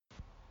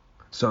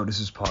So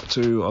this is part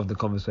 2 of the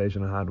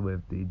conversation I had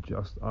with the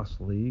Just Us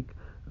League.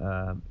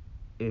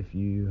 If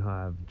you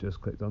have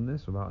just clicked on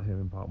this without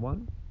hearing part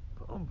 1,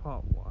 put on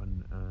part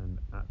 1 and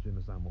actually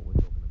understand what we're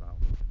talking about,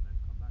 and then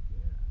come back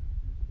here and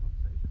finish the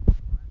conversation.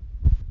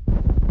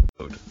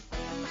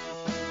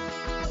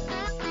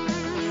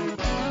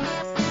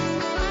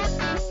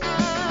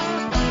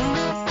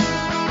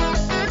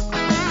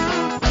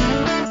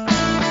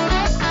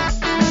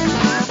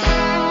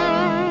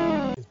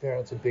 His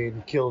parents had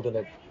been killed in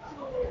a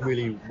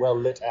really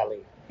well-lit alley.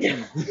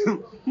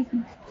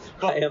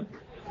 I am.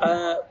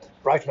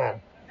 Bright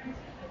man.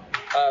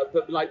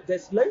 But like,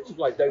 there's loads of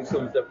like those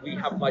films that we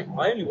have. Like,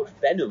 I only watched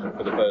Venom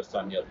for the first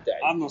time the other day.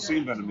 I've not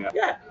seen Venom yet.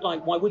 Yeah,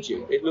 like, why would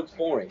you? It looks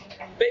boring,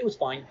 but it was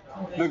fine.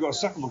 They've got a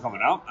second one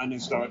coming out, and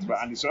it's directed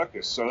by Andy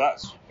Serkis, so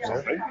that's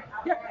something.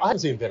 I haven't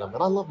seen Venom,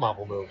 and I love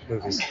Marvel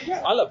movies.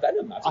 Yeah, I love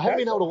Venom. That's I haven't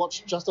been able to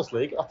watch Justice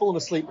League. I've fallen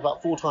asleep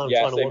about 4 times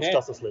trying to same watch here.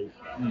 Justice League.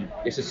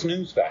 It's a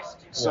snooze fest.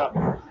 So,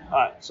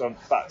 alright, so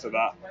back to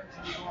that.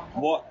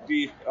 What do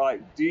you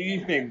like? Do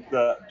you think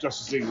that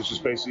Justice League was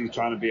just basically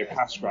trying to be a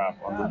cash grab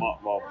on the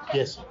Marvel?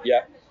 Yes.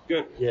 Yeah.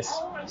 Good. Yes.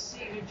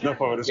 No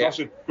further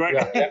discussion. Great.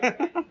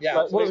 Yeah.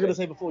 Like, what I was going to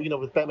say before,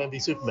 with Batman v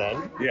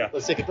Superman. Yeah.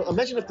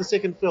 Imagine if the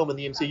second film in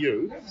the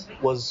MCU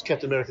was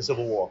Captain America: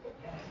 Civil War.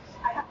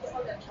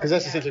 Because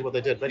that's essentially what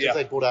they did. Imagine if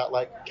they brought out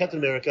like Captain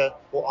America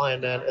or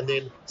Iron Man and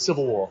then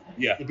Civil War.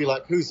 Yeah. You'd be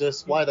like, who's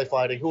this? Why are they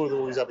fighting? Who are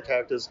all these other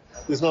characters?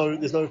 There's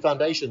no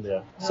foundation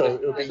there. So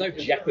There's no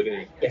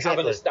jeopardy. They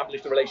haven't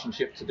established a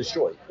relationship to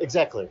destroy.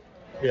 Exactly.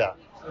 Yeah.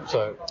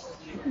 So,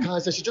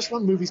 guys, they should just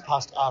run movies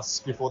past us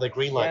before they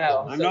greenlight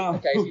them. I know.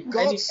 Okay, For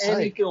God's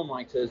any sake. film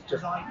writers,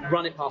 just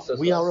run it past us.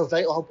 We are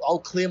available. I'll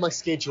clear my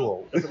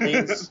schedule if it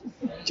means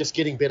just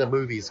getting better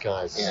movies,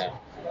 guys. Yeah.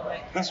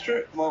 That's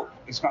true. Well,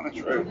 it's kind of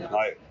true.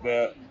 Like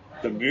the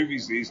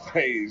movies these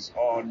days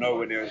are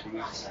nowhere near as good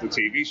as the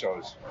TV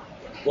shows.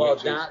 Well,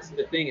 that's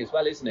the thing as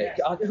well, isn't it?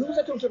 Who was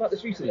I talking to about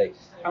this recently?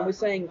 And we're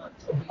saying,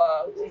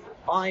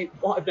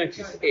 what I've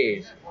noticed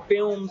is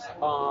films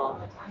are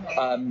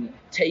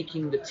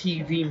taking the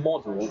TV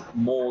model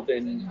more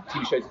than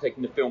TV shows are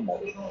taking the film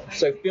model.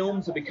 So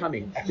films are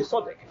becoming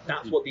episodic.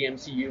 That's what the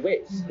MCU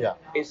is. Yeah.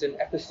 It's an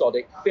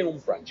episodic film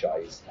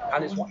franchise,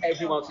 and it's what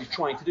everyone else is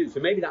trying to do. So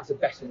maybe that's a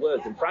better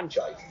word than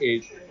franchise.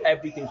 Is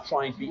everything's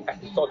trying to be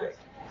episodic.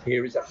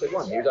 Here is episode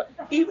 1. Here's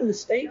even the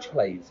stage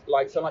plays,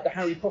 like the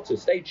Harry Potter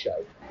stage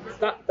show,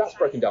 that's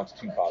broken down to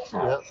 2 parts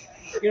now. Yeah.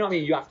 You know what I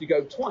mean? You have to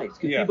go twice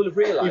because people have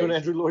realised. Even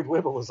Andrew Lloyd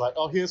Webber was like,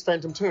 "Oh, here's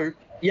Phantom 2."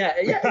 Yeah,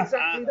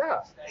 exactly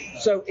that.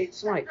 So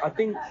it's like I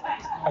think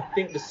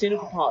the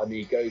cynical part of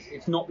me goes,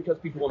 it's not because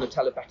people want to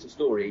tell a better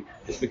story,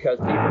 it's because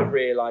people have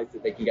realised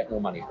that they can get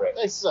more money for it.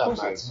 It's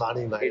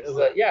money, mate.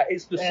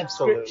 It's the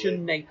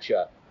subscription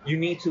nature. You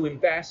need to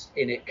invest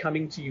in it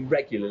coming to you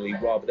regularly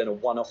rather than a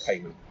one-off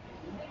payment.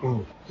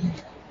 Well,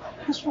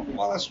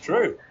 that's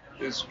true.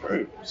 It's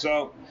true.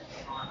 So,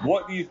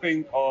 what do you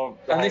think of?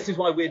 And this is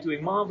why we're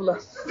doing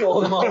Marvelous, all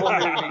the Marvel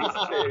movies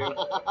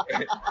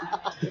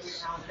too.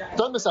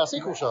 Don't miss our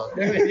sequel show.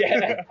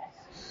 Yeah.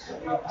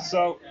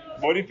 So,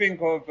 what do you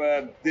think of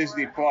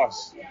Disney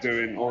Plus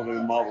doing the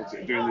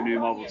new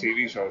Marvel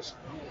TV shows?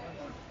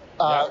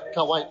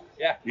 Can't wait.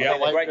 Yeah. Can't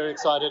wait. Great. Very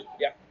excited.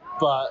 Yeah.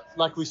 But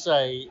like we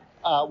say,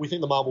 we think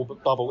the Marvel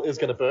bubble is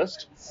going to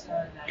burst.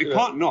 It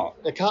can't not.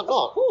 It can't Of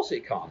not. course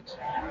it can't.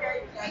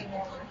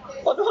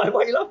 Oh no,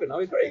 why are you laughing?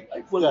 I agree. I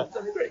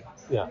agree.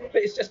 Yeah.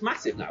 But it's just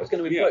massive now. It's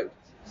going to implode.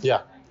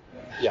 Yeah.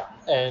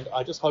 And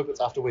I just hope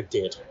it's after we're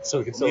dead, so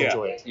we can still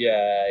enjoy it.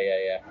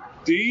 Yeah.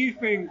 Do you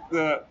think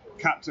that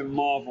Captain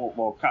Marvel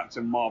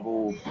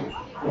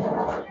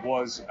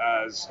was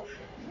as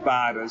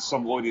bad as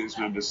some audience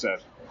members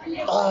said?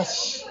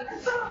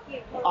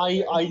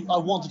 I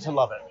wanted to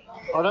love it.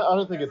 I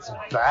don't think it's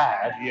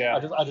bad. Yeah.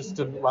 I just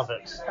didn't love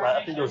it. Like,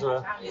 I think it was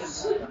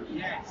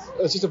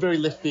just a very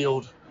left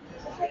field.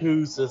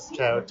 Who's this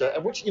character?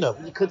 And which you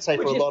could say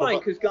Which for a is lot fine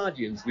of because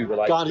Guardians we were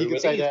like. Guardian, you who could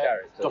are say these that.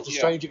 characters? Doctor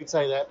Strange, you could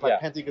say that.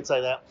 Black Panther, you could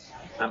say that.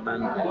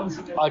 Ant-Man.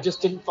 I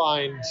just didn't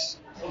find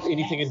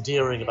anything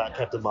endearing about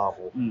Captain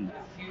Marvel.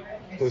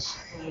 Because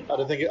I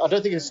don't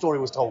think his story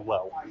was told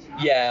well.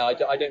 Yeah, I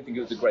don't think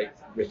it was a great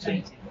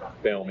written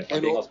film, if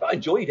I'm being honest, but I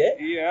enjoyed it.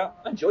 Yeah.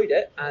 I enjoyed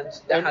it, and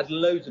it had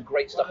loads of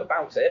great stuff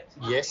about it.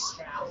 Yes,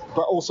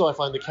 but also I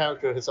find the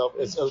character herself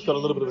has got a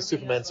little bit of a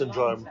Superman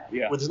syndrome,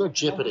 where there's no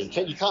jeopardy.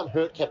 You can't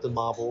hurt Captain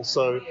Marvel,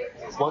 so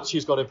once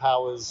she's got her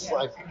powers,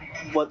 like,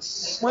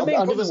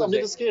 I'm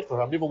never scared for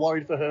her. I'm never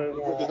worried for her.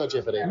 There's no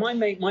jeopardy. My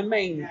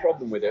main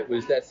problem with it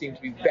was there seemed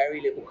to be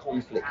very little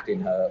conflict in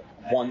her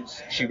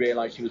once she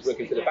realised she was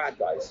working for the bad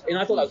guys. And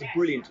I thought that was a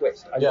brilliant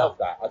twist. I love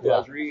that. I thought that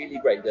was really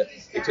great. That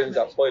it turns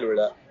out, spoiler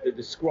alert, that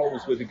the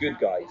Skrulls were the good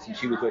guys and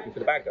she was working for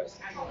the bad guys.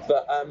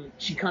 But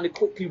she kind of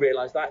quickly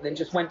realised that and then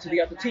just went to the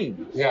other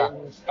team. Yeah.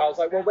 And I was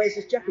like, well, where's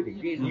this jeopardy?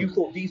 You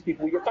thought these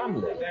people were your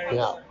family.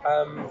 Yeah.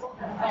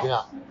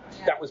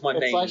 That was my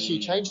main... It's like she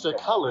changed her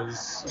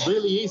colours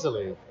really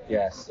easily.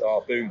 Yes.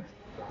 Oh, boom.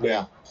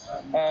 Yeah.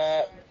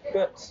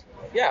 But,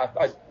 yeah,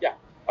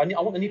 I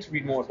need to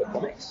read more of her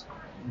comics.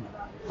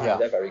 Yeah.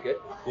 They're very good.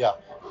 Yeah.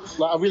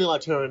 Like, I really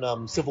liked her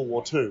in Civil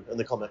War 2 in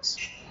the comics.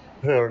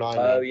 Her and Iron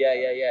Man. Oh, yeah.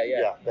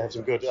 Yeah, they have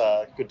some good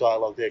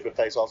dialogue there, good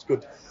face-offs,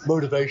 good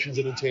motivations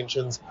and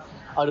intentions.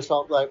 I just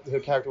felt like her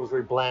character was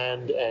very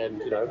bland,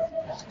 and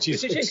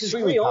she's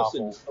extremely Brie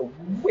powerful. Olsen's a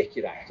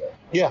wicked actor.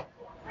 Yeah,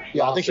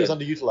 I think she was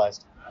Larson.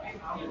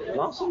 underutilized.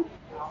 Larson?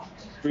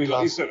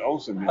 You said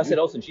Olsen. didn't I said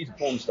you? Olsen. She's a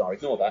porn star.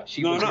 Ignore that.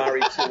 She No, was no.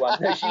 married to.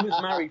 No, she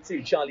was married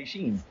to Charlie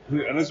Sheen.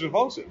 Elizabeth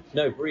Olsen.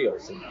 No, Brie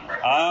Olsen.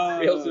 Ah.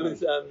 Brie Olsen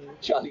was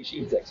Charlie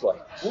Sheen's ex-wife.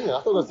 Yeah,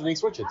 I thought it was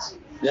Denise Richards.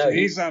 No,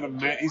 He's had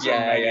a he's Yeah,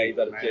 had a yeah, he's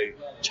had a mate. few.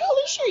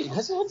 Charlie Sheen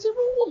has had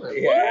several women.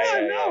 Yeah, I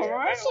know,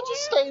 right? Such a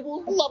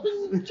stable,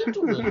 loving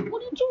gentleman.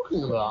 What are you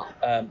talking about?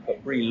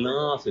 But Brie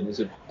Larson is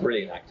a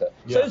brilliant actor.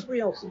 Yeah. So is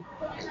Brie Olsen.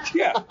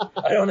 Yeah.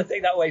 I don't want to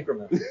take that away from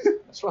her.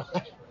 That's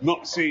right.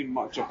 Not seen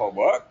much of her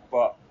work,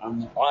 but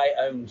I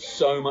own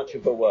so much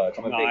of her work.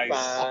 I'm a big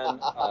Nice.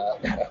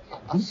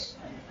 fan.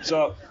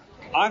 so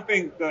I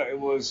think that it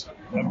was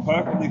a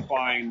perfectly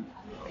fine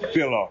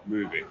filler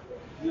movie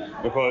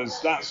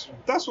because that's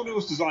what it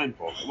was designed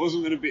for. It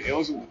wasn't going to be. It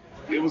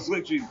was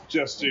literally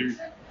just to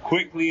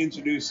quickly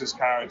introduce this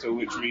character,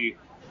 which we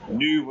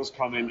knew was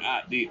coming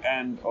at the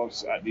end of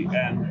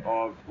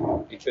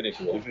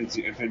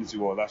Infinity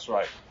War. That's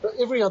right. But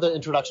every other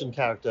introduction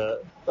character,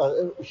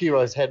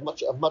 hero has had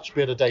a much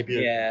better debut.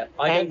 Yeah,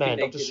 I don't Ant-Man, think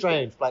they Doctor did-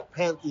 Strange, Black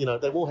Panther,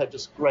 they've all had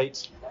just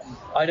great.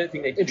 I don't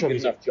think they did a Intro good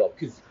music. enough job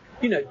because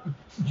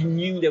you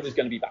knew there was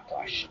going to be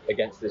backlash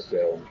against this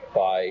film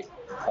by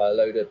a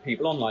load of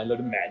people online, a load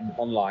of men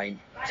online.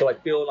 So I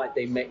feel like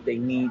they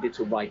needed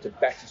to write a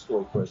better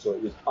story for us, so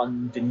it was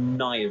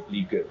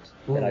undeniably good.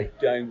 And I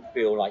don't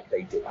feel like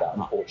they did that,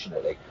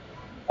 unfortunately.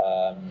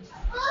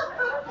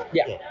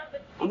 Yeah.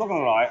 I'm not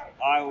gonna lie.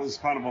 I was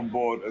kind of on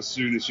board as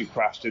soon as she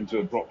crashed into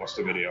a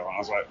Blockbuster video, and I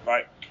was like,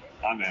 right,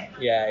 I'm in.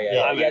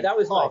 Yeah. That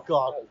was Oh like,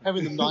 God,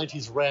 having the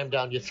 '90s rammed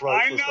down your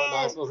throat I was quite know.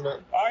 nice, wasn't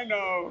it? I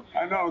know.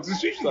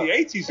 It's usually the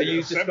 80s. Are you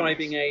and the 70s.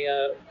 describing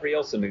a Brie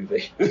Olsen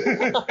movie?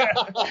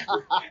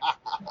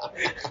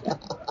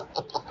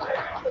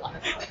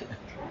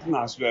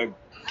 Nice bit of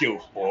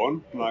guilt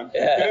porn. Like,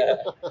 Yeah.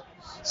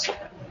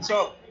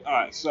 So,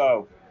 alright,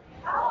 so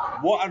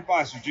what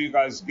advice would you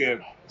guys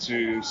give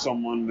to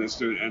someone that's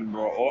doing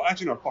Edinburgh, or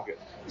actually no, fuck it,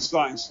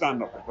 starting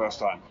stand-up for the first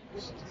time?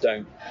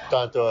 Don't.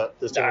 Don't do it.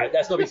 There's too No, many-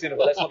 let's not be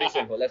cynical. Let's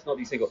not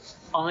be cynical.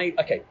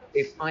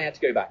 If I had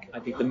to go back, I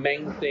think the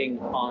main thing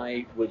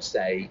I would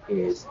say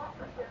is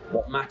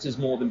what matters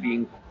more than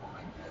being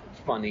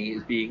funny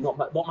is being what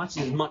matters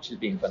as much as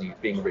being funny is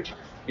being original,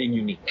 being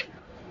unique.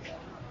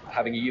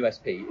 Having a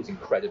USP is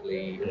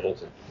incredibly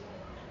important.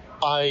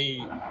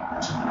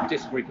 I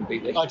Disagree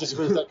completely.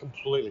 disagree with that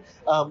completely.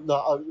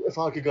 If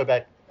I could go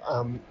back,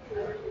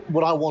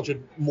 what I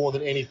wanted more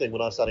than anything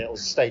when I was starting out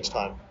was stage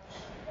time,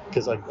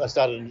 because I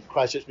started in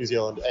Christchurch, New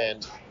Zealand,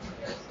 and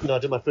I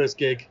did my first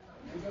gig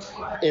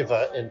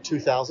ever in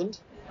 2000,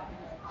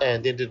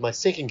 and then did my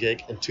second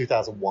gig in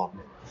 2001.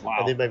 Wow.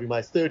 And then maybe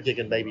my third gig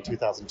in maybe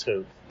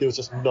 2002. There was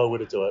just nowhere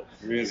to do it.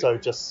 Really? So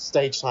just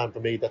stage time for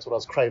me, that's what I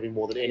was craving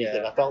more than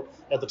anything. Yeah. I felt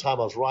at the time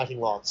I was writing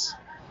lots,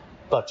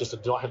 but just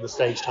did not have the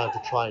stage time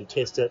to try and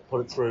test it, put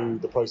it through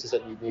the process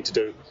that you need to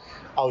do.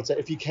 I would say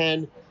if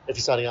you're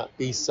starting out,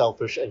 be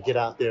selfish and get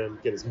out there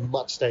and get as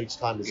much stage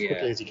time as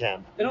quickly as you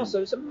can. And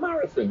also, it's a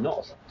marathon,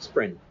 not a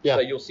sprint. Yeah. So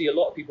you'll see a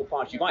lot of people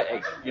pass you by.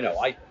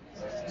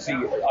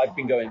 I've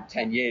been going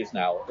 10 years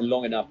now,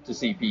 long enough to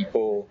see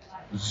people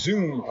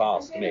zoom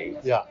past me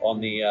Yeah.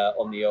 on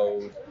the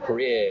old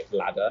career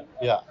ladder.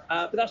 Yeah.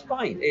 But that's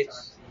fine.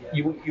 It's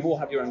you all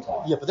have your own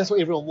time. Yeah, but that's what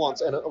everyone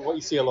wants. And what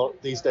you see a lot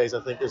these days,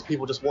 I think, is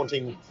people just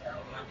wanting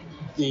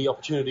the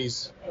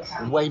opportunities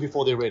way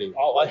before they're ready.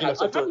 Oh, Like, I've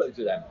had so- loads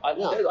of them.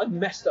 I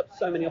messed up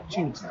so many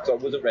opportunities because I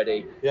wasn't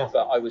ready, Yeah.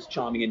 but I was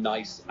charming and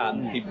nice,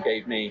 and people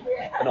gave me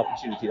an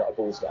opportunity that I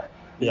balls up.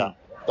 Yeah,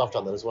 I've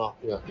done that as well.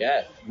 Yeah.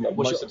 Yeah,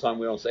 most of the time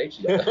we're on stage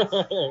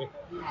together.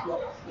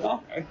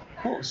 Okay,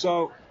 cool.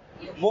 So,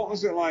 what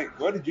was it like?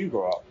 Where did you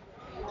grow up?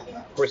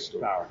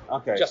 Bristol, Now,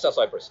 okay. just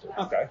outside Bristol.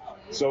 Okay.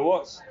 So,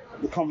 what's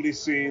the comedy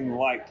scene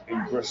like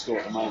in Bristol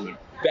at the moment?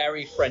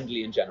 Very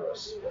friendly and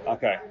generous.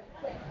 Okay.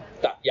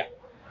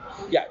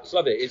 Yeah, it's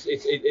lovely.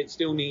 It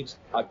still needs.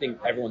 I think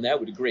everyone there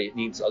would agree. It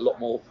needs a lot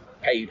more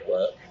paid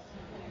work,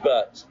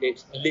 but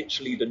it's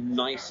literally the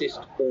nicest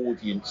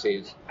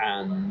audiences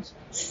and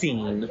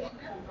scene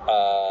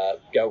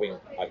going.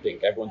 I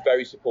think everyone's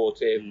very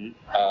supportive, and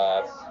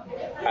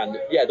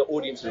yeah, the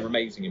audiences are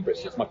amazing in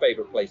Bristol. It's my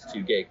favourite place to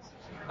gig.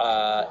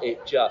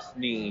 It just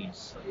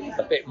needs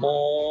a bit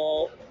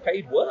more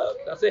paid work.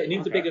 That's it. It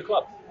needs a bigger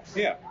club.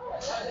 Yeah.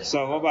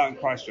 So, what about in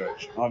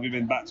Christchurch? Have you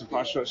been back to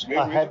Christchurch again?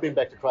 I have been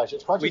back to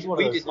Christchurch. Christchurch is one of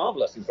We those. did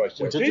Marvellous in Christchurch.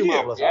 We did Did do you?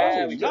 Marvellous.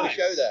 Yeah, Oh, we did a nice.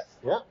 show there.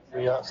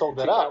 Yeah, we sold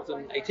that out.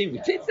 2018. We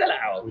did sell it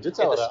out. We did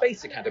sell in it out. the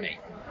Space Academy.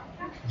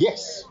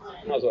 Yes.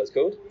 That was what it's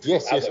called.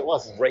 Yes, That yes, a it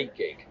was. Great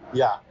gig.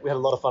 Yeah, we had a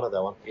lot of fun at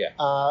that one. Yeah.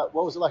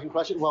 What was it like in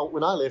Christchurch? Well,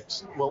 when I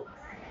left,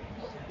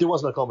 there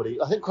was no comedy.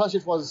 I think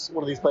Christchurch was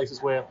one of these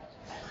places where,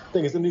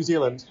 thing is, in New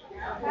Zealand,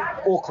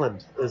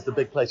 Auckland is the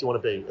big place you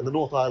want to be. In the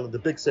North Island, the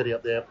big city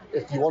up there.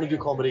 If you want to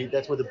do comedy,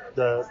 that's where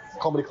the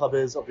comedy club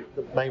is, of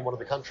the main one of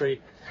the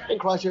country. In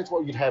Christchurch,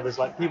 what you'd have is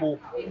like people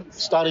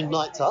starting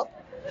nights up,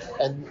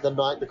 and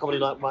the comedy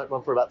night might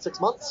run for about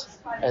 6 months,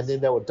 and then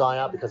they would die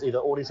out because either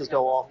audiences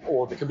go off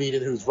or the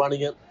comedian who's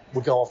running it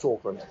would go off to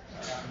Auckland.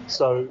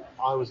 So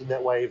I was in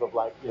that wave of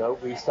like,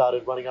 we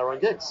started running our own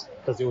gigs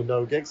because there were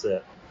no gigs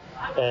there.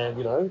 And,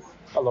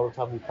 a lot of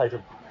time we played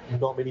to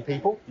not many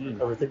people.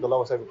 And I think the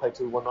lowest I ever played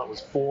to one night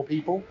was 4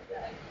 people.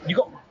 You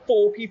got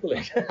 4 people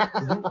in.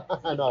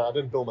 I know, I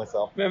didn't bill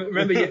myself.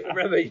 Remember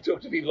you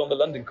talked to people on the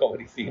London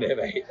comedy scene here,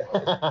 mate.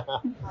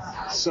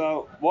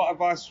 So, what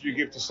advice would you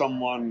give to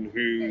someone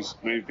who's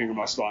maybe thinking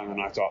about starting the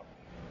night up?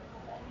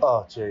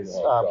 Oh, jeez.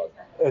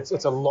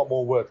 It's a lot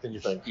more work than you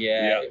think.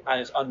 Yeah,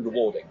 and it's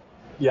unrewarding.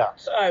 Yeah.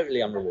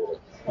 Totally unrewarding.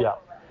 Yeah.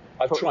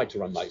 I've tried to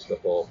run nights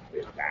before.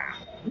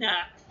 Nah,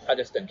 I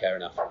just don't care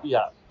enough.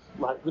 Yeah.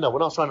 Like, when I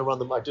was trying to run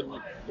them, I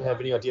didn't have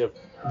any idea of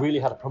really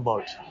how to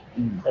promote.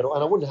 And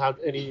I wouldn't have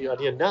any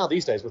idea now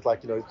these days with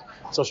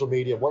social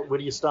media. Where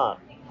do you start?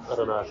 I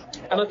don't know.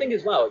 And I think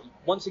as well,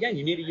 once again,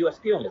 you need a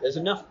USP on it. There's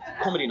enough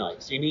comedy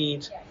nights. You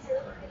need,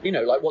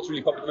 like what's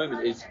really popular at the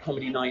moment is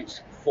comedy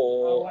nights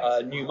for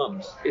new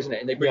mums, isn't it?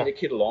 And they bring their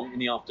kid along in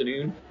the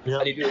afternoon,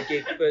 and you do a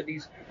gig for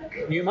these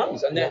new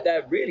mums, and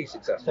they're really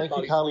successful. Thank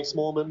you, Carly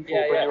Smallman,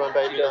 for Bring Your Own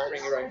Baby she does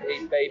nights. Bring Your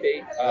Own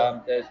Baby.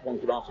 There's one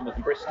called Aftermath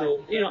in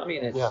Bristol. You know what I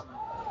mean?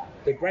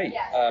 They're great.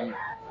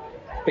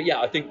 But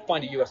yeah, I think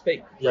find a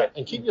USP. Yeah,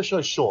 and keep your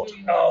shows short.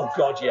 Oh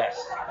God,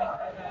 yes.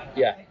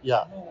 Yeah.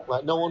 Yeah,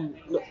 like no one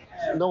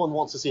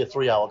wants to see a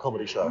 3-hour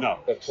comedy show. No.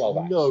 Of 12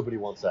 acts. Nobody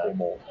wants that. Or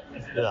more.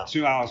 Yeah.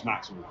 2 hours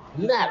maximum.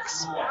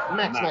 Max.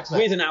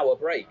 With an hour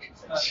break.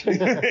 Do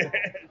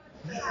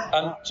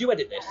you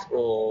edit this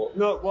or?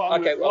 No. Well,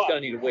 okay. Well, I was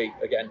going to need a wee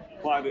again.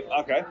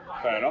 Okay.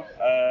 Fair enough.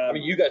 I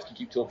mean, you guys can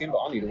keep talking, but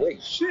I'll need a wee.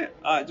 Shit.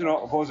 All right. Do you know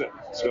what? I'll pause it.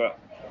 Let's do it.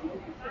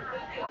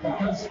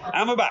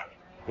 And we're back.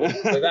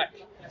 We're back.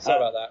 Sorry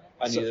about that.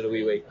 I needed a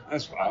wee.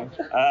 That's fine.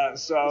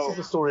 This is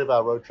the story of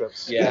our road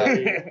trips. Yeah.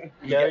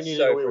 Gary needed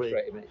so a wee.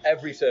 frustrated. Man.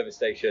 Every service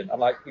station, I'm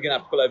like, we're gonna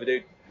have to pull over,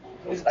 dude.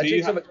 I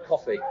drink so much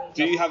coffee.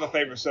 Do you have a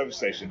favourite service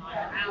station?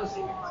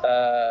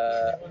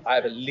 I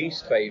have a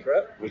least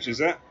favourite. Which is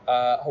it?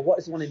 What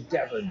is the one in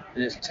Devon?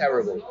 And it's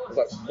terrible. There's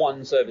like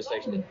one service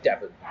station in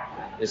Devon.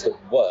 It's the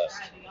worst.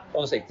 I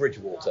want to say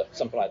Bridgewater,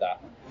 something like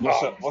that.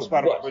 What's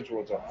bad about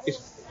Bridgewater?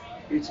 It's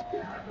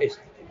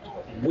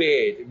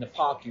weird, and the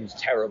parking's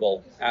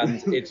terrible,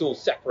 and it's all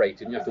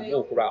separated, and you have to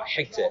walk around. I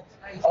hate it.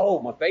 Oh,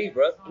 my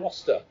favourite,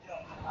 Gloucester.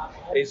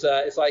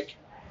 It's like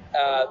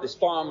this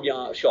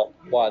farmyard shop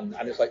one,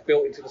 and it's like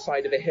built into the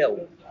side of a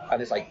hill,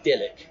 and it's like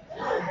idyllic.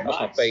 That's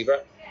my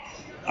favourite.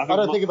 I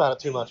don't think about it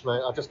too much,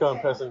 mate. I just go in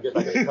person and get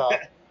back in the car.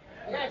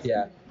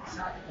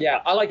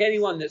 Yeah, I like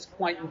anyone that's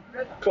quite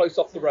close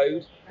off the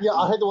road. Yeah,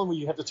 I hate the one where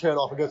you have to turn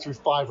off and go through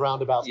 5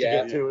 roundabouts to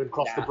get to and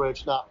cross the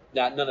bridge. Nah,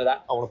 none of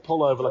that. I want to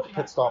pull over like a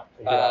pit stop.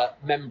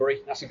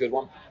 Membry, that's a good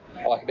one.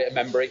 I like a bit of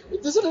Membry.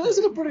 Is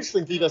it a British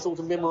thing for you guys all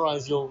to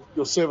memorise your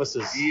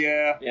services?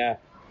 Yeah.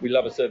 We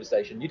love a service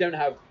station. You don't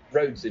have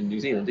roads in New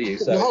Zealand, do you?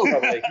 So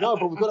probably. No,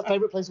 but we've got a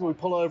favourite place where we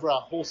pull over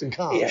our horse and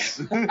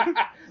cars.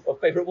 Yeah. Or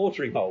favourite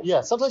watering hole.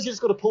 Yeah, sometimes you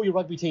just got to pull your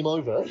rugby team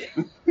over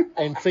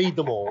and feed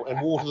them all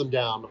and water them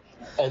down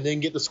and then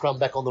get the scrum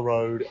back on the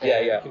road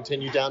and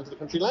continue down to the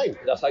country lane.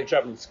 That's how you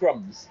travel in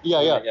scrums.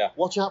 Yeah.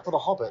 Watch out for the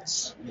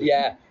hobbits.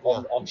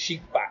 On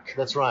sheepback.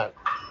 That's right.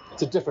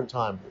 It's a different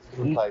time, it's a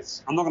different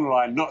place. I'm not going to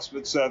lie,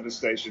 Knutsford service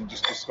station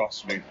just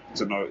disgusts me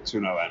to no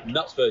end.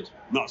 Knutsford.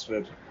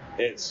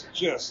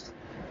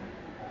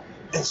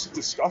 It's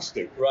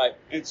disgusting. Right.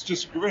 It's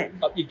just grim.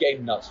 Up your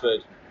game,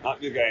 Knutsford. Up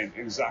your game,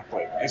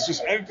 exactly. It's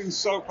just everything's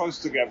so close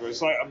together.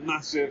 It's like a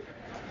massive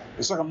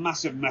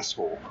mess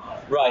hall.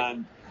 Right.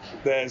 And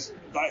there's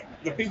like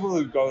the people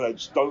who go there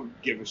just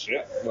don't give a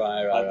shit.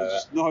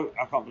 Right. No,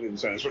 I can't believe I'm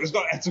saying this, but there's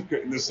no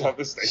etiquette in the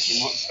service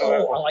station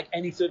whatsoever. I like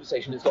any service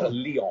station that's got a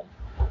Leon.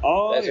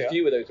 There's a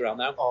few of those around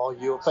now. Oh,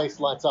 your face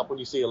lights up when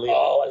you see a Leon.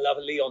 Oh, I love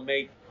a Leon,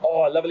 mate.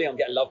 Oh, I love a Leon.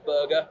 Get a Love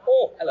Burger.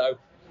 Oh, hello.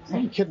 Are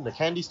you kidding? A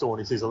candy store when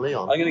he sees a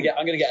Leon. I'm gonna get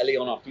a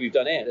Leon after we've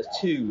done it. There's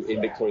 2 in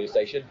Victoria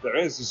Station. There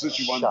is. There's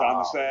literally one down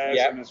the stairs,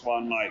 and there's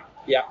one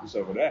it's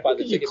over there.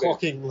 Look at you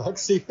clocking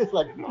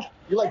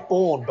you're like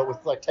Bourne, but with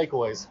like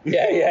takeaways.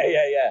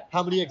 Yeah.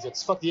 How many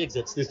exits? Fuck the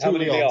exits. There's 2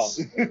 Leons.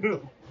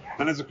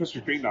 And there's a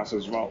Krispy Kreme now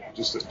as well.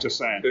 Just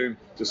saying. Boom.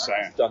 Just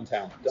saying.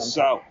 Duntown.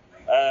 So,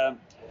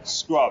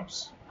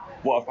 Scrubs.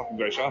 What a fucking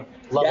great show.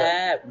 Love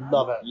it.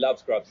 Love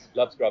Scrubs.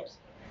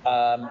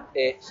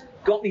 It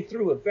got me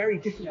through a very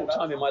difficult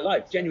time in my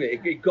life. Genuinely,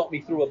 it got me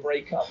through a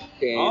breakup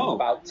in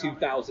about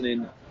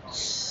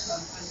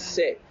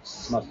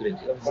 2006. Must have been.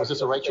 Was this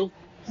a Rachel?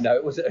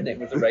 No, her name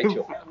was a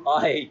Rachel.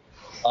 I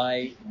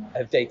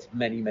have dated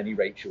many, many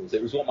Rachels.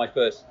 It was what my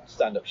first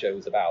stand-up show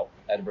was about,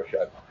 Edinburgh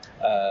show.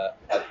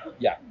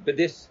 But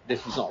this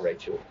was not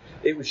Rachel.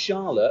 It was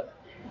Charlotte,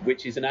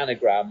 which is an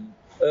anagram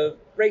of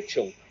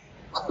Rachel.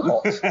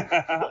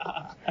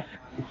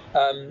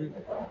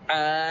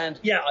 And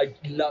yeah, I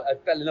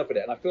fell in love with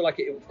it, and I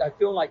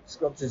feel like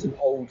Scrubs is an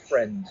old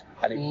friend,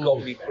 and it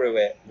got me through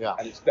it. Yeah.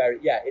 And it's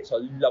a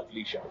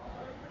lovely show.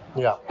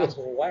 Yeah. It's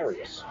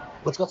hilarious.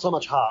 It's got so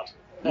much heart.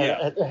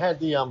 Yeah. It had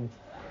the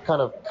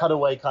kind of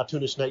cutaway,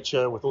 cartoonish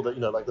nature with all the,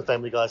 like the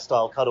Family Guy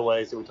style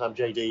cutaways every time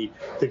JD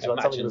thinks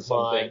about something in his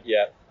mind.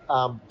 Yeah.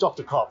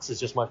 Dr. Cox is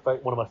just one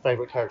of my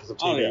favorite characters of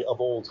TV of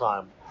all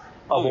time.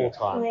 All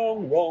time.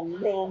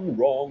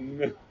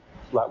 Wrong.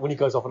 Like when he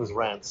goes off on his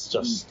rants,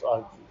 just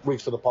I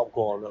reach for the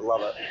popcorn. I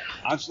love it.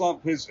 I just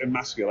love his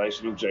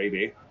emasculation of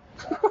JD.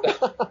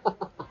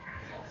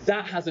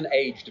 That hasn't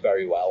aged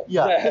very well.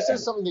 Yeah, this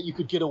is something that you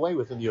could get away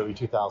with in the early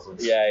 2000s.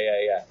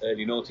 Yeah.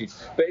 Early noughties.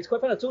 But it's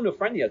quite funny. I was talking to a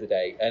friend the other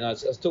day, and I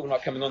was talking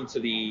about coming on to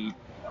the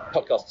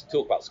podcast to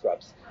talk about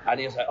Scrubs. And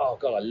he was like, oh,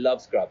 God, I love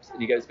Scrubs.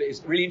 And he goes, but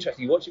it's really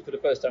interesting. You watched it for the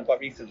first time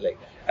quite recently.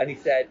 And he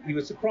said he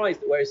was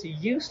surprised that whereas he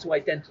used to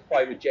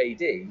identify with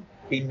JD,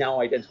 he now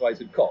identifies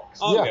with Cox.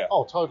 Oh, yeah.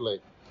 Oh,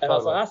 totally. And I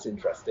was like, that's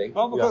interesting.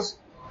 Well, because,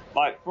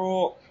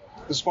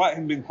 despite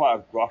him being quite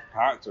a gruff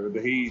character,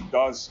 that he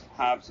does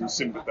have some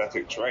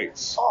sympathetic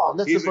traits. Oh, and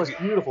that's the most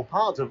beautiful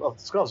part of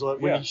Scrubs, like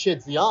when he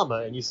sheds the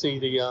armor and you see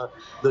the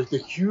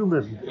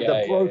human,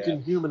 the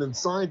broken human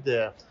inside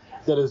there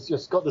that has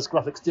just got this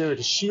gruff exterior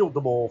to shield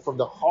them all from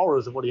the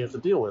horrors of what he has to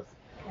deal with.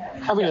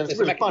 I mean, it's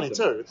really funny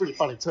too. It's really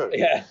funny too.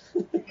 Yeah.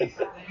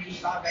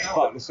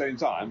 But at the same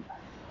time,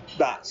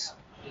 that's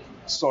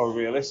so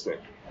realistic.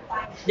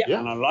 Yeah.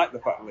 And I like the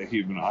fact that they're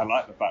human. I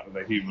like the fact that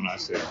they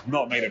humanize him.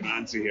 Not made him an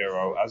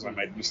anti-hero, as I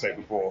made the mistake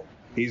before.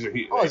 He's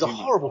a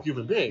horrible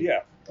human being.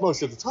 Yeah.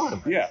 Most of the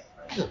time. Yeah.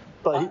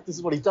 But this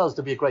is what he does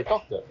to be a great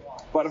doctor.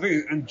 But the thing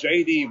is, and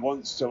JD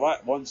wants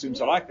him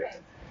to like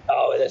it.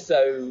 Oh, they're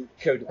so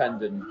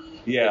codependent.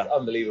 Yeah. It's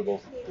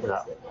unbelievable.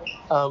 Yeah.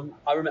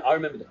 I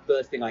remember the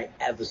first thing I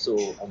ever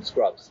saw on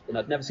Scrubs, and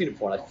I'd never seen it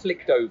before, and I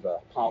flicked over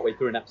partway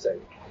through an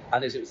episode,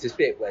 and it was this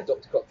bit where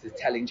Dr. Cox is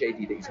telling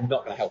JD that he's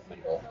not going to help him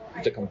anymore.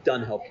 He's like, I'm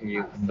done helping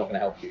you, I'm not going to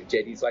help you.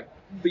 JD's like,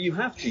 but you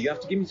have to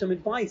give me some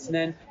advice, and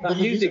then that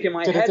music in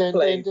my head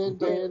plays.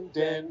 And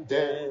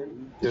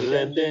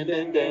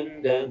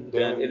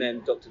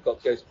then Dr.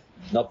 Cox goes,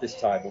 not this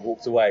time, and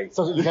walks away.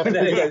 So you have and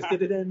to then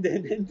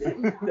it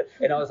goes,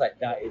 and I was like,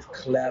 that is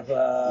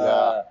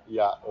clever.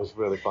 Yeah, it was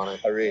really funny.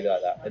 I really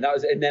like that.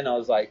 And then I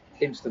was like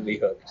instantly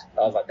hooked.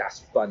 I was like,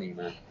 that's funny,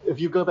 man. If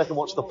you go back and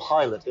watch the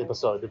pilot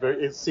episode,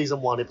 it's season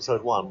 1,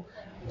 episode 1,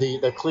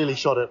 they clearly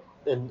shot it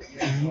in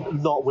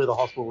not where the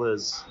hospital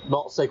is,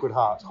 not Sacred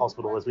Heart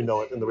Hospital as we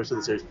know it in the rest of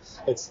the series.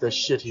 It's the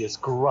shittiest,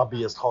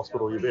 grubbiest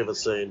hospital you've ever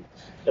seen.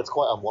 It's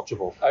quite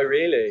unwatchable. Oh,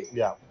 really?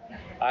 Yeah.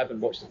 I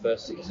haven't watched the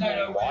first season in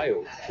a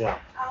while. Yeah.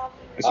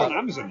 It's on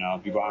Amazon now.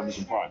 If you've got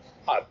Amazon Prime.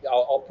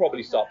 I'll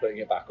probably start putting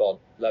it back on.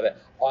 Love it.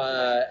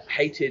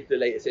 Hated the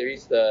later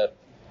series. The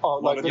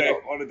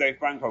Dave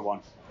Franco one.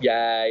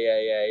 Yeah.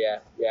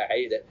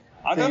 Hated it.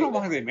 I don't know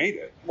why they made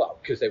it. Well,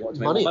 because they want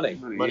to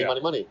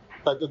make money.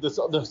 But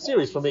the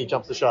series for me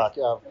jumps the shark.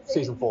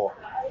 Season 4.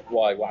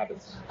 Why? What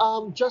happens?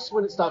 Just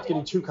when it starts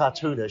getting too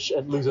cartoonish,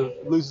 it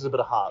loses a bit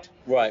of heart.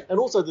 Right. And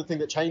also the thing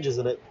that changes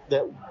in it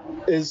that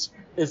is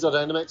the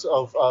dynamics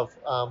of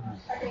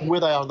where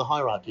they are in the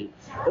hierarchy.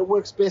 It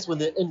works best when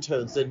they're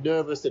interns. They're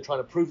nervous. They're trying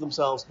to prove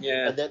themselves.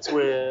 Yeah. And that's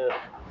where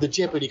the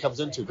jeopardy comes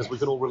into, because we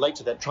can all relate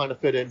to that. Trying to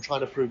fit in,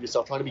 trying to prove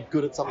yourself, trying to be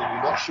good at something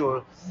you're not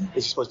sure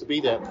is supposed to be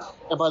there.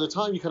 And by the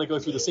time you kind of go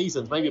through the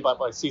seasons, maybe by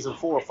season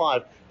 4 or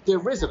 5, they're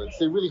residents.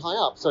 They're really high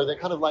up. So they're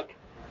kind of like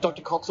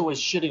Dr. Cox always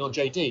shitting on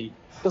JD.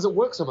 Doesn't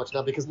work so much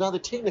now because now they're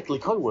technically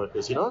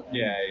co-workers, you know?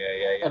 Yeah.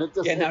 And it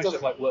now it's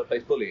just like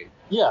workplace bullying.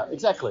 Yeah,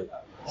 exactly.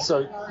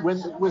 So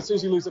as soon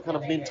as you lose that kind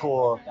of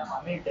mentee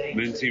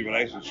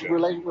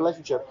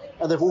relationship,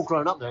 and they've all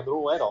grown up now, and they're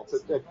all adults,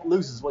 it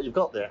loses what you've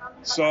got there.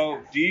 So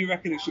do you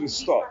reckon it should have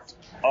stopped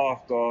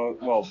after,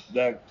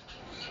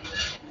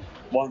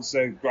 once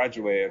they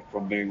graduated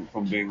from being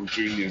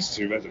juniors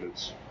to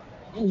residents?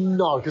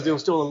 No, because there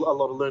was still a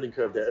lot of learning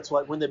curve there. It's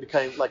like when they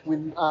became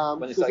when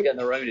they start getting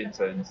their own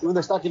interns. When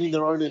they start getting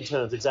their own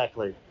interns,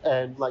 exactly.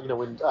 And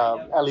when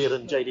Elliot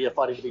and JD are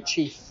fighting to be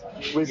chief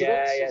residents.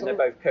 Yeah, and they're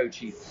both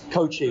co-chief.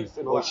 Co-chief.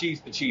 Or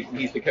she's the chief and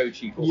he's the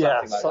co-chief, or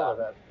something like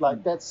that.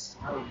 Like that's.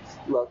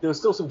 Look, there were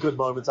still some good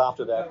moments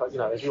after that, but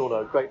as you all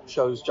know, great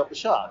shows jump the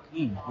shark.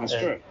 That's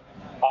true.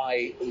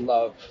 I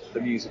love the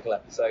musical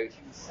episode.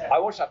 I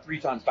watched that 3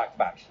 times back to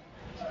back.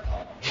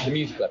 The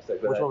musical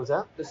episode. Which one was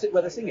that?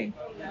 Where they're singing.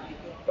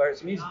 Where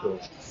it's a musical.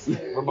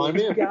 Remind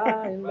me.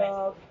 Guy in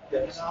love,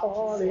 that's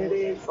all it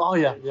is. Oh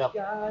yeah.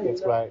 That's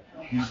great.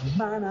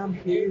 Man, I'm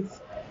his.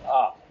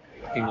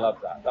 Fucking love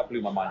that. That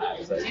blew my mind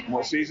out. So.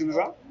 What season is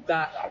that?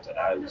 That, I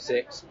don't know,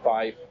 6,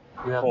 5,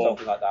 4,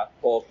 something like that.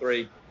 4,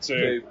 3,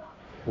 2.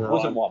 Yeah.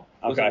 Wasn't 1.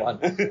 Okay. I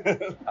think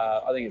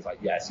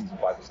it's season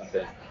 5 or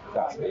something.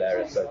 That's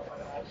hilarious. So,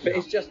 but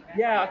it's just,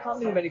 I can't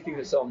think of anything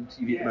that's on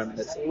TV at the moment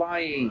that's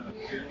like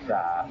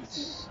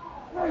that.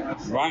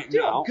 Right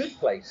now. A Good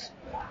Place.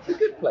 It's a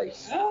Good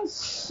Place.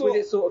 With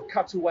its sort of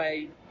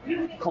cutaway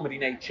comedy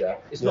nature.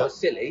 It's not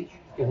silly,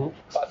 but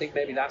I think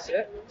maybe that's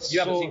it. You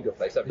haven't seen Good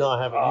Place, have you? No,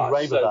 I haven't. Oh, You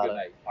rave so about good,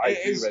 it.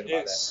 mate.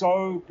 It's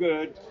so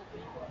good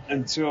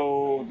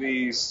until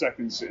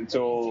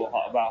until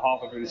about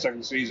halfway through the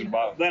second season.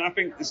 But then I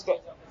think it's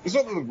not that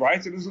the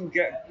writing isn't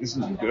good.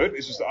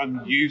 It's just that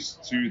I'm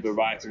used to the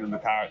writing and the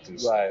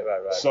characters. Right.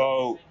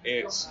 So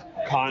it's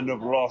kind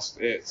of lost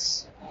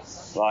its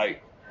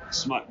like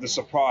the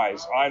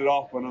surprise. I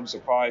laugh when I'm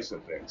surprised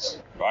at things,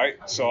 right?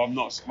 So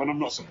when I'm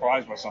not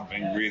surprised by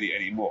something really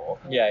anymore.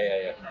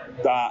 Yeah.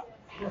 That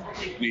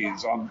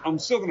means I'm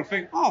still gonna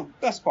think, oh,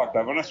 that's quite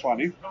clever, that's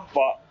funny,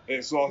 but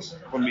it's lost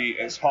for me.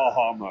 It's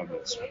ha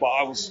moments, but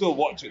I will still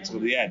watch it till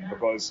the end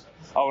because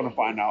I want to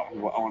find out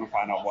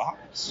what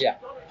happens. Yeah.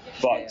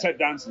 But Ted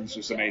Danson's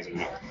just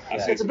amazing.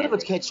 It's a bit of a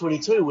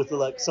catch-22 with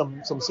like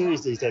some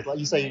series these days. Like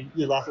you say,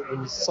 you laugh at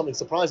when something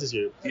surprises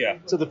you. Yeah.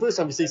 So the first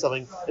time you see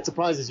something, it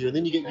surprises you, and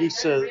then you get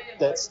used to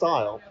that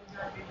style.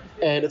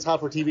 And it's hard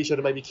for a TV show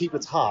to maybe keep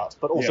its heart,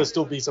 but also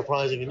still be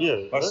surprising and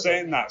new. But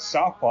saying that,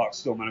 South Park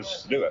still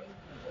manages to do it.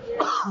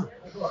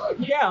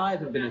 Yeah, I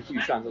haven't been a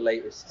huge fan of the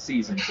latest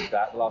seasons of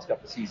that. The last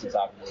couple of seasons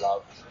I've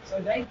loved.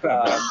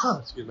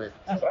 Excuse me.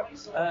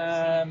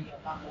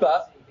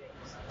 But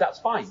that's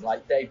fine.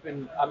 Like they've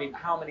been. I mean,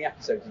 how many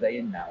episodes are they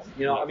in now?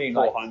 You know what I mean?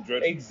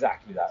 400.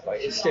 Exactly that.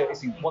 Like it's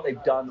what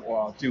they've done or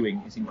are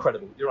doing is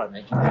incredible. You're right,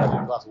 mate. I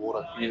need a glass of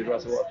water. You need a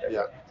glass of water.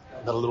 Yeah.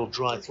 Got a little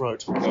dry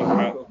throat.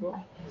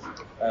 Cool.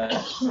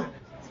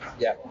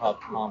 Yeah,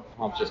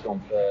 I've just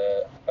gone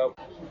for. Oh,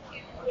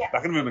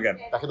 Back in the room again.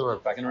 Back in the room.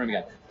 back in the room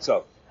again.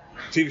 So,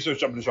 TV shows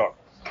jumping the shark.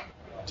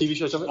 TV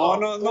show something? Oh,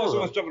 no, not so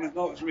much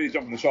not really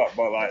jumping the shark,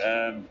 but like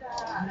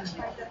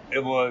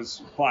it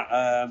was quite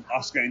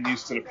us getting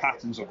used to the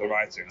patterns of the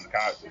writing and the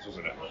characters,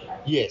 wasn't it?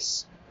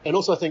 Yes. And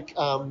also I think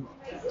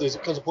there's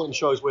comes a point in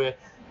shows where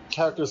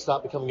characters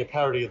start becoming a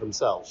parody of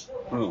themselves.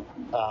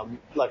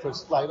 Like for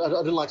instance, I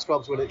didn't like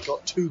Scrubs when it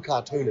got too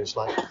cartoonish.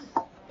 Like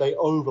they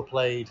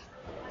overplayed.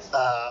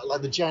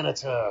 Like the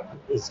janitor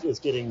is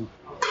getting.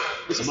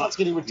 It starts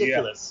getting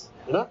ridiculous.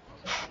 Yeah. You know,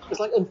 it's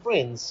like in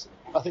Friends.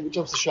 I think it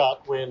jumps the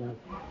shark when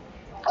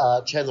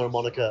Chandler and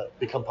Monica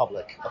become a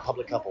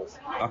public couple.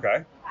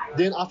 Okay.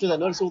 Then after that,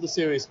 notice all the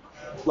series,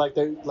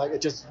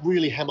 it just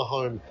really hammer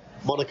home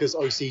Monica's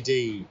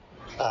OCD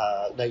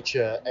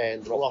nature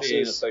and Ross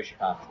being a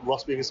sociopath.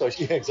 Ross being a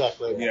sociopath, yeah,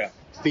 exactly. Yeah.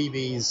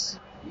 Phoebe's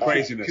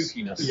craziness.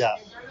 Kookiness. Yeah.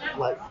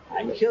 Like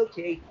I'm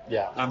kooky.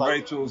 yeah. And like,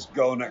 Rachel's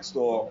girl next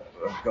door.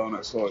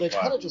 they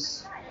kind of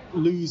just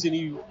lose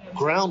any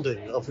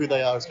grounding of who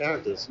they are as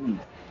characters.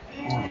 But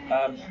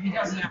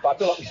I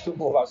feel like we should talk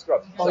more about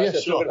Scrubs. Oh, yeah,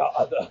 sure. About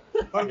other.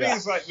 But the thing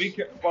is, like,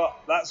 but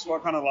that's what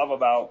I kind of love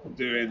about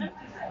doing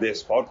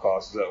this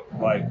podcast. Is that,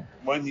 like,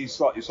 when you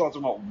start talking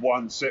about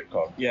one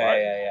sitcom. Yeah, right?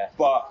 yeah.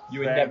 But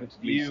You then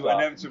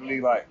inevitably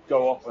like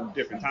go off on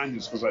different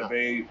tangents because like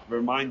they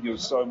remind you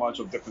of so much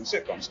of different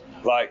sitcoms.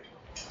 Like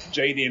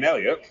JD and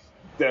Elliot,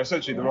 they're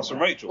essentially the Ross and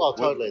Rachel. Well,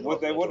 totally.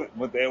 Would they, won't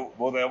they?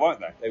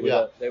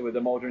 They were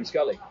the Mulder and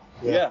Scully.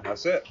 Yeah,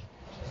 that's it.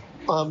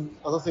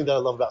 Other thing that I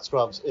love about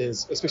Scrubs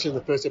is, especially in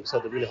the first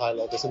episode, that really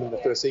highlighted this in the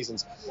first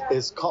seasons,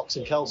 is Cox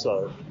and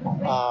Kelso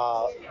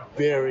are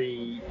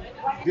very,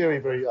 very,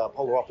 very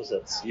polar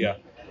opposites. Yeah.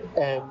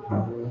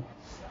 And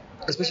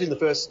especially in the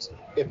first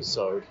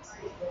episode,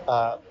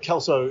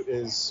 Kelso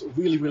is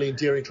really, really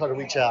endearing, trying to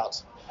reach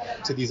out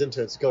to these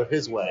interns to go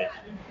his way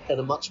in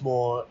a much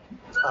more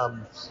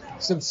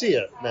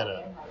sincere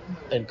manner.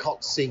 And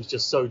Cox seems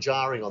just so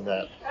jarring on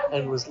that.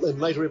 And in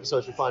later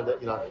episodes, we find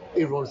that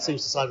everyone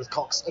seems to side with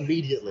Cox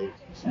immediately.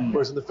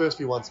 Whereas in the first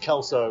few ones,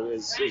 Kelso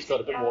is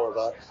got a bit more of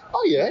a,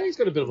 oh yeah, he's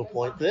got a bit of a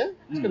point there.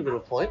 He's got a bit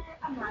of a point.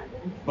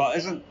 But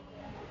isn't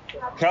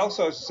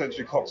Kelso is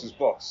essentially Cox's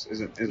boss?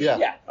 Isn't?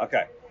 Yeah.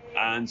 Okay.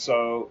 And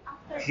so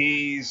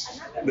he's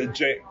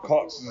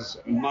Cox is,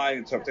 in my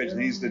interpretation,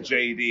 he's the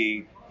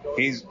JD.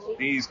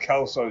 He's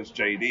Kelso's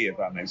JD, if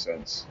that makes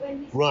sense.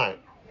 Right.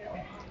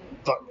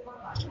 But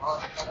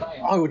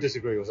I would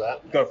disagree with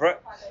that. Go for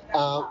it.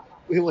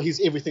 Well,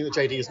 he's everything that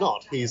JD is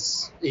not. He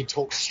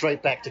talks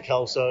straight back to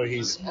Kelso.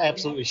 He's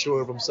absolutely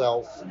sure of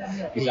himself.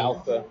 He's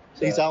alpha.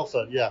 He's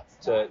alpha, yeah.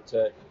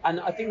 And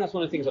I think that's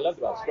one of the things I loved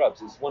about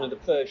Scrubs. It's one of the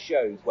first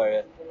shows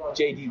where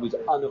JD was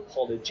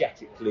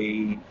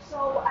unapologetically,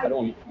 I don't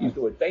want to use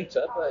the word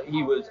beta, but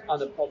he was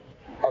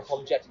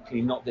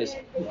unapologetically not this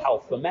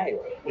alpha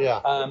male. Yeah.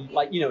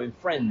 Like, in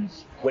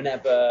Friends,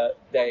 whenever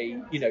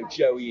they,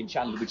 Joey and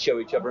Chandler would show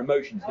each other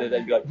emotions,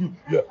 they'd be like, men.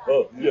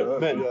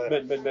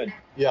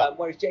 Yeah.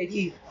 Whereas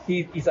JD,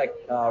 he's like,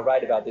 I'll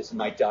write about this in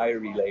my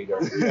diary later.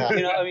 Yeah.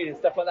 You know what I mean? And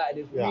stuff like that. And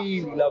it's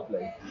really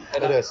lovely.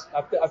 And it is.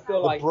 I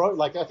feel like...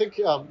 I think,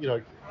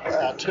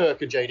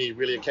 Turk and JD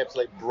really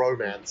encapsulate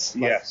bromance.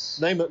 Like, yes.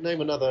 Name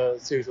another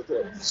series with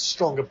a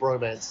stronger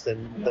bromance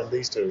than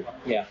these two.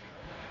 Yeah.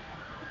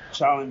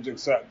 Challenge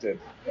accepted.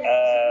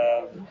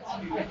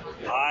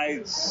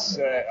 I'd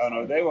say,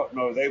 they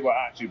were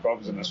actually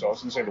brothers in the show. I was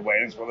going to say the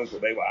Wayans brothers,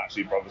 but they were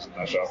actually brothers in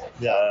the show.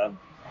 Yeah.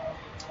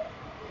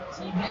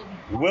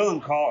 Will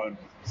and Carlton.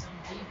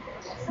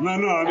 No,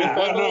 I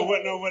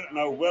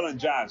mean, Will and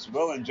Jazz.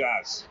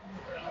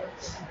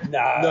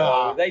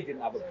 No, they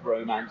didn't have a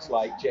bromance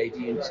like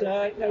JD and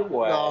Turk. No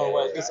way. No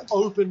way. It's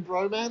open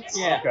bromance?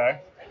 Yeah. Okay.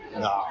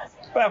 No.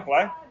 Fair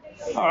play.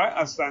 All right,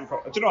 I stand. Do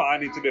you know what I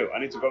need to do? I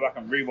need to go back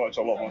and rewatch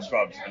a lot more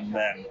Scrubs, and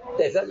then.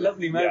 There's that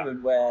lovely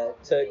moment where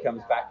Turk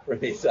comes back from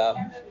his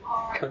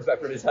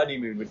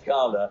honeymoon with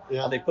Carla,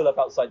 and they pull up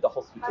outside the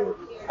hospital,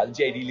 and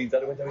JD leans out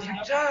the window and he's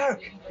like,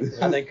 Turk!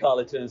 And then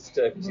Carla turns to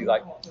Turk and she's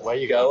like, where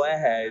you go go?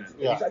 ahead.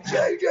 And he's like,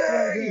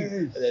 JD!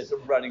 And they're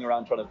sort of running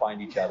around trying to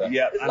find each other.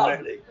 Yeah, it's and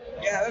lovely.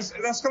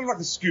 That's kind of like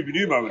a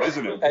Scooby-Doo moment,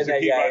 isn't it? And They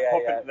keep,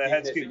 popping, their keep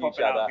heads keep missing popping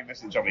each out other. and keep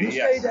missing each other. You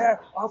stay there,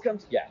 I'll come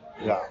to... Yeah.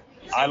 Yeah.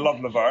 I love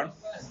Laverne.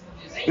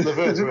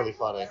 Laverne's really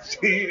funny.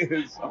 She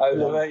is. Oh,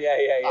 Laverne, yeah.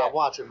 I'm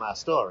watching my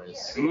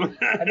stories. And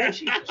then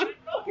she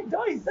fucking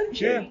dies, doesn't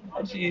she? Yeah.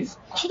 And She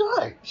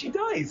died? she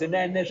dies, and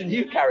then there's a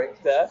new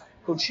character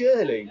called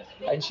Shirley,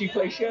 and she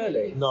plays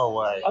Shirley. No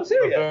way. I'm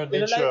serious. Laverne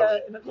did Shirley.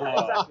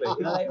 Exactly.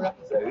 In a later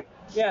episode.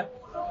 Yeah.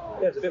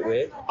 Yeah, it's a bit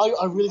weird.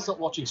 I really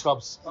stopped watching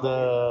Scrubs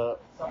around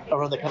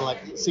the kind of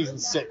like season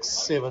 6,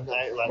 7,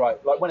 8.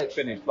 Right, like when it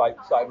finished, like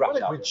started Well,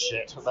 wrapping it up. went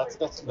shit.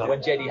 That's no.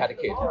 When JD had a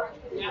kid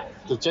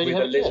Did JD with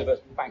have a kid?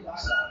 Elizabeth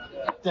Banks.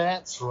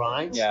 That's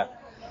right. Yeah.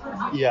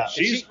 Yeah.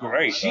 She's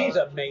great. She's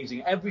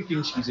amazing.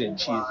 Everything she's in,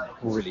 she's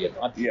brilliant.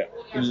 I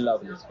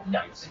love Elizabeth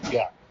Banks.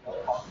 Yeah.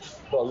 Got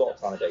a lot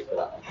of time a day for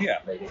that. Yeah.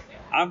 Maybe.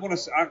 I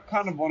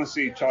kind of want to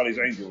see Charlie's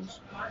Angels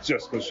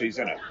just because she's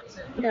in it.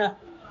 Yeah.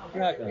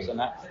 Yeah, I can understand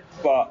that.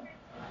 But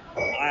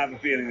I have a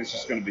feeling it's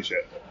just going to be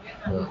shit.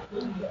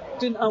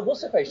 Didn't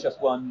what's her face just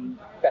won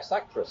Best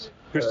Actress?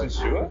 Kristen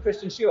Stewart?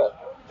 Kristen Stewart,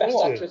 Best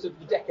Oh. Actress of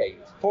the decade.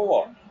 For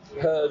what?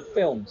 Her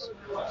films.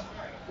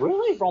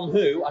 Really? From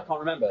who? I can't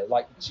remember.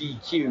 Like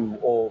GQ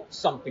or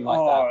something like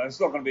Oh, it's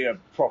not going to be a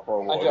proper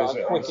award, is I'm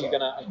it? quickly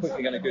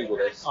gonna Google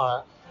this.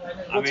 All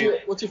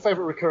right. What's your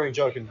favourite recurring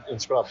joke in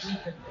Scrubs?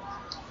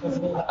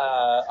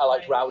 I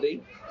like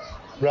Rowdy,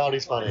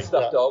 Rowdy's funny.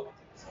 Stuffed Dog.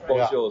 What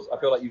was Yeah. yours? I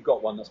feel like you've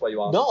got one. That's why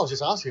you asked. No, I was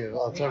just asking you.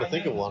 I'm trying to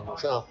think of one.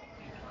 So,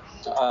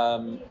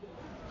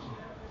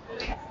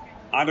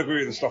 I'd agree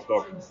with the Stuffed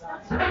Dog.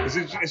 Because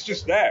it's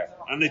just there.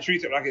 And they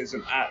treat it like it's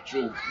an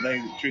actual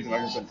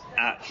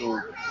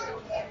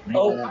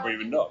normal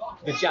breathing dog.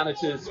 The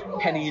janitor's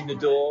penny in the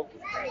door.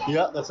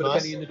 yeah, that's Put a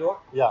nice. penny in the door.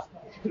 Yeah.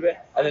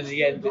 And then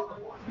in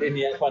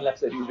the final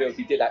episode, he reveals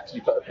he did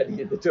actually put a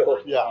penny in the door.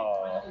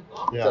 Yeah.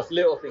 Yeah. Just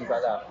little things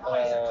like that.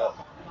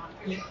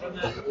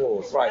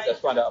 Right,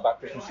 let's find out about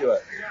Kristen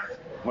Stewart.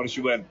 What did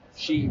she win?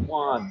 She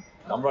won.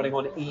 I'm running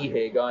on E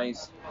here,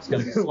 guys. It's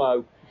going to be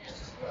slow.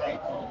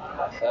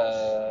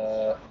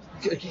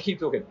 Keep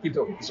talking.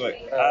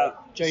 Sorry.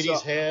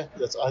 JD's hair.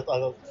 I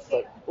don't,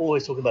 like,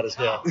 always talking about his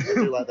hair. I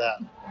do like that.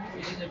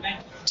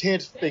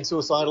 Ted being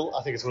suicidal.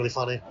 I think it's really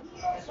funny.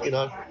 You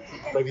know,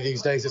 maybe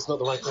these days it's not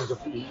the right thing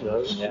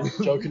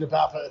to joking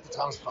about, but at the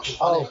time it's fucking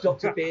funny. Oh,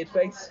 Dr.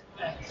 Beardface.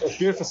 It's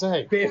beautiful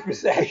saying. Beard for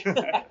sake.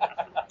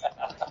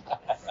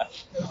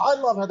 I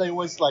love how they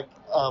always like.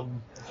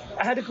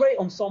 I had a great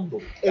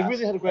ensemble. It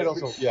really had a great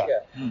ensemble. Yeah.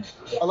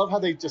 I love how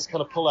they just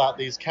kind of pull out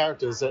these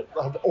characters that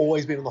have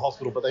always been in the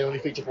hospital, but they only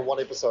feature for one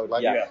episode,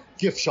 like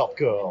Gift Shop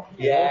Girl.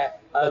 Yeah.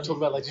 They talk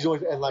about like she's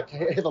always, and like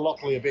Heather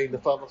Locklear being the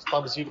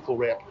pharmaceutical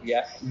rep.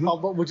 Yeah.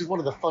 Which is one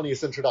of the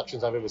funniest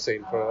introductions I've ever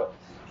seen for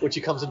when she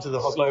comes into the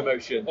hospital. Slow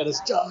motion. And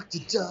it's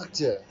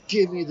doctor,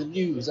 give me the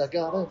news. I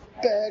got a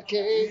bad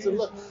case. And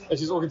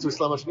she's walking through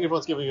slow motion.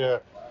 Everyone's giving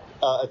her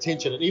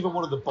attention, and even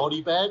one of the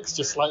body bags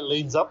just slightly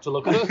leans up to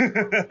look at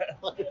her.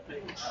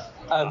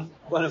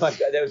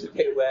 There was a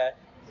bit where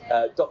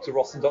Dr.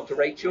 Ross and Dr.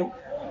 Rachel.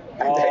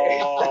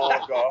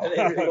 Oh, God. And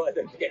they really wanted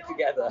them to get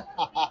together.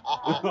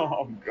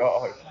 Oh,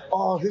 God.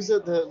 Oh, who's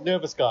the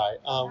nervous guy?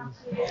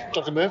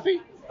 Dr.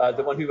 Murphy?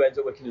 The one who ends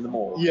up working in the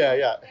morgue.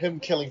 Yeah. Him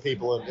killing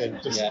people and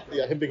just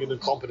him being an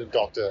incompetent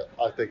doctor,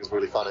 I think is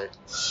really funny.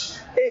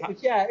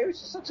 It was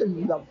just such a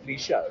lovely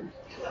show.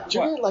 Do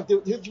you remember,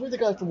 do you remember the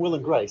guy from Will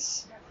and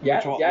Grace? Yeah.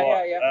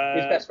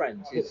 His best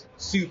friend. His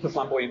super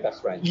flamboyant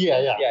best friend. Yeah.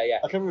 Yeah.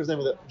 I can't remember his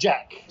name.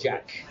 Jack.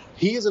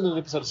 He is in an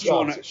episode of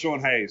Scrubs.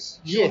 Sean Hayes.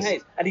 Sean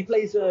Hayes. And he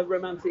plays a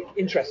romantic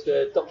interest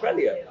to Dr.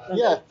 Elliot.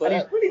 Yeah. And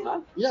he's brilliant,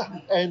 man. Yeah,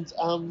 and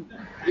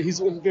he's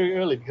in very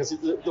early because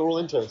they're all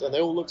interns, and they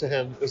all look to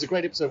him. It was a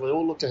great episode where they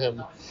all look to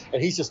him,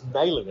 and he's just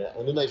nailing it.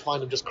 And then they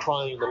find him just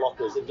crying in the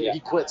lockers, and he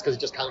quits because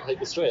he just can't take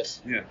the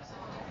stress. Yeah.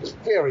 It's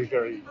very,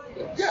 very...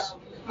 Yeah,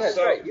 it's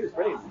great. He was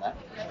brilliant in that.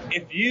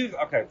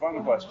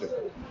 Final question.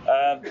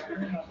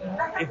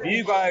 If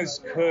you guys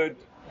could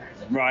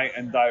write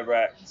and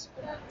direct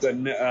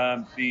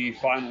the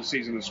final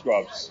season of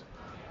Scrubs,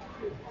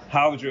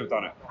 how would you have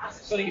done it?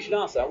 Funny you should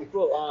ask that. We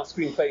brought our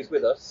screenplays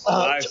with us.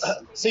 Nice.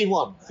 Scene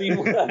one. Scene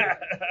one.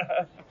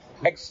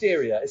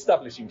 Exterior,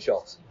 establishing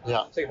shots.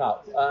 Yeah. Take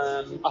that.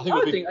 I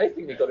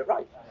think they got it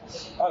right.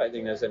 I don't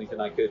think there's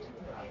anything I could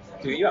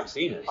do. You haven't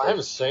seen it. I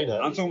haven't seen it.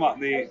 I'm talking about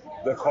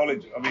the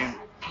college. I mean.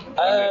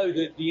 Oh,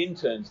 the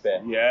interns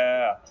bit.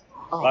 Yeah.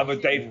 Oh. Like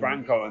with Dave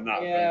Franco and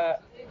that. Yeah.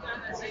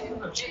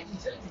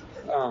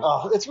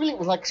 It's really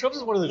like Scrubs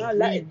is one of those. No,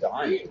 let it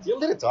die. You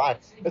let it die.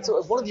 It's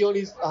one of the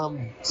only You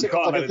sitcoms can't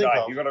I let can it think die.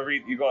 of. You got to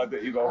read. You got to.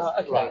 Okay.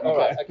 Right, All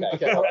right.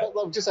 okay.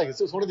 I'm just saying,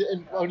 it's one of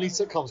the only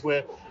sitcoms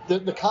where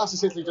the cast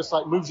essentially just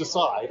like moves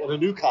aside and a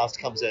new cast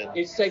comes in.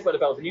 It's Saved by the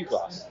Bell, the new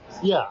class.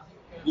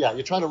 Yeah,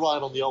 you're trying to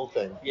ride on the old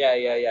thing.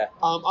 Yeah.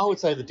 I would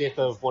say the death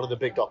of one of the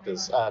big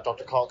doctors,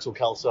 Dr. Cox or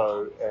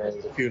Kelso,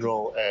 and the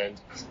funeral, and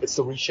it's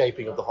the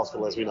reshaping of the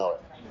hospital as we know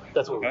it.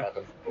 That's what would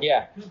happen.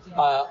 Yeah.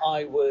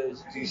 I would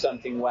do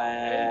something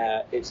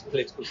where it's a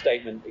political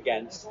statement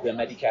against the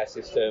Medicare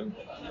system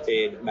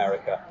in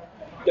America.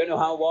 Don't know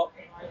how, what,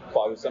 but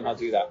I would somehow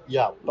do that.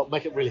 Yeah, but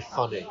make it really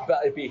funny.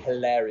 But it'd be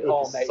hilarious. It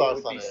would be so it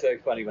would funny. be so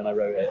funny when I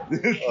wrote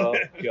it. Oh,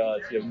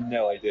 God, you have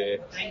no idea.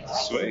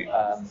 Sweet.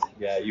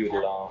 Yeah, you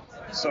would laugh.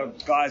 So,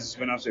 guys, it's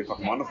been absolutely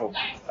fucking wonderful.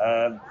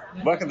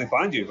 Where can they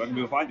find you? Where can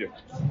people find you?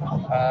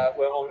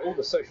 We're on all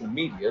the social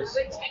medias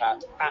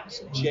at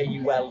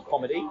JUL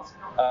Comedy.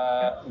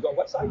 We've got a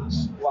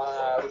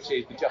website, which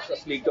is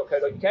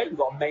thejustusleague.co.uk. We've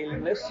got a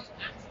mailing list,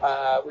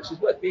 which is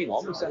worth being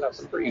on. We send out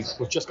some pretty...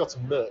 We've just got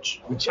some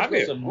merch. We've just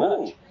got some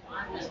merch. Ooh.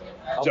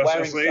 I'm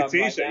Justice wearing League some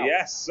t-shirt. right now.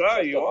 Yes, sir,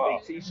 Justice you are.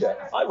 League t-shirt.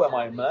 I wear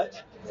my own merch.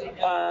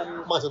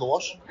 Mine's in the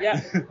wash. Yeah,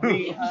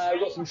 we've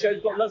got some shows.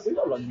 We've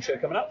got a London show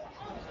coming up.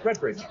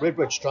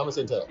 Redbridge Drama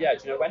Centre. Yeah,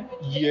 do you know when?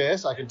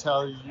 Yes, I can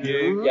tell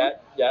you.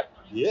 Yeah.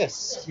 Yes.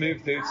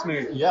 Smooth, dude,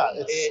 smooth. Yeah,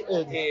 it's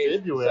in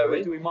February. So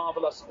we're doing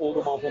all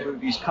the Marvel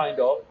movies, kind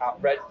of,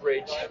 at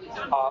Redbridge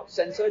Art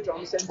Centre,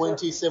 Drama Centre.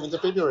 27th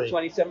of February.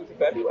 27th of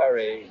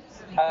February.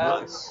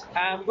 Nice.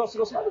 And we've also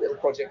got some other little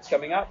projects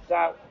coming up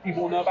that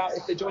people will know about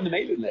if they join the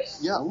mailing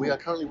list. Yeah, we are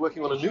currently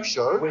working on a new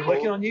show. We're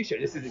working on a new show.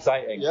 This is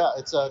exciting. Yeah,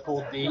 it's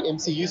called the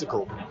MC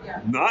Musical.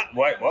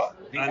 Wait, what?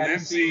 The An MC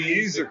MC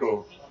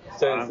musical.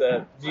 So it's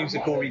a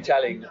musical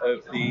retelling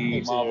of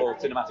the MCU. Marvel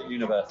Cinematic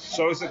Universe.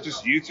 So is it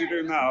just you two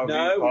doing that? Or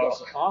No, we we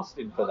got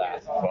casting for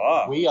that.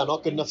 Fuck. We are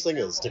not good enough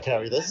singers to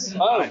carry this.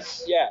 Oh,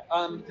 Nice. yeah.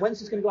 When's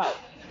this going to go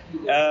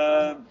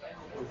out?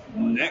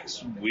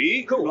 Next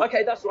week? Cool.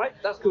 Okay, that's right.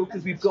 That's cool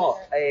because we've got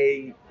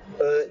a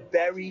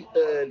very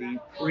early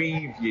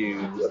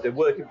preview of the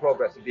work in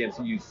progress of the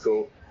MC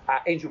Musical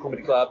at Angel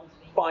Comedy Club,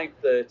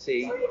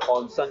 5:30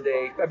 on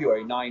Sunday,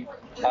 February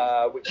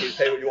 9th, which is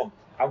Pay What You Want.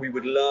 And we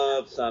would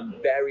love some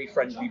very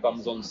friendly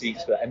bums on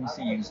seats for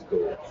MC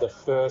Musical. The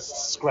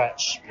first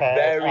scratch pad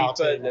Very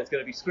outing. fun. There's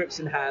going to be scripts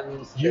in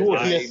hands. You will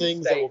There's hear gonna be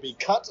things that will mistakes.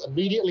 be cut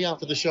immediately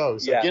after the show,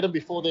 so Yeah. get them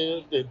before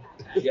they're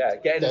Yeah,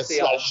 getting they're to see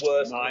our slashed.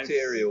 worst Nice.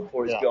 material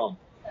before it's Yeah. gone.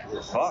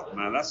 Fuck,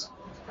 man, that's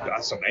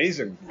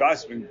amazing. Guys,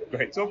 it's been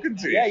great talking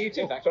to you. Yeah, you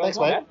too. Thanks for Thanks,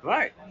 having me mate. on,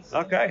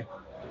 man. Right.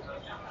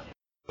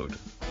 Okay.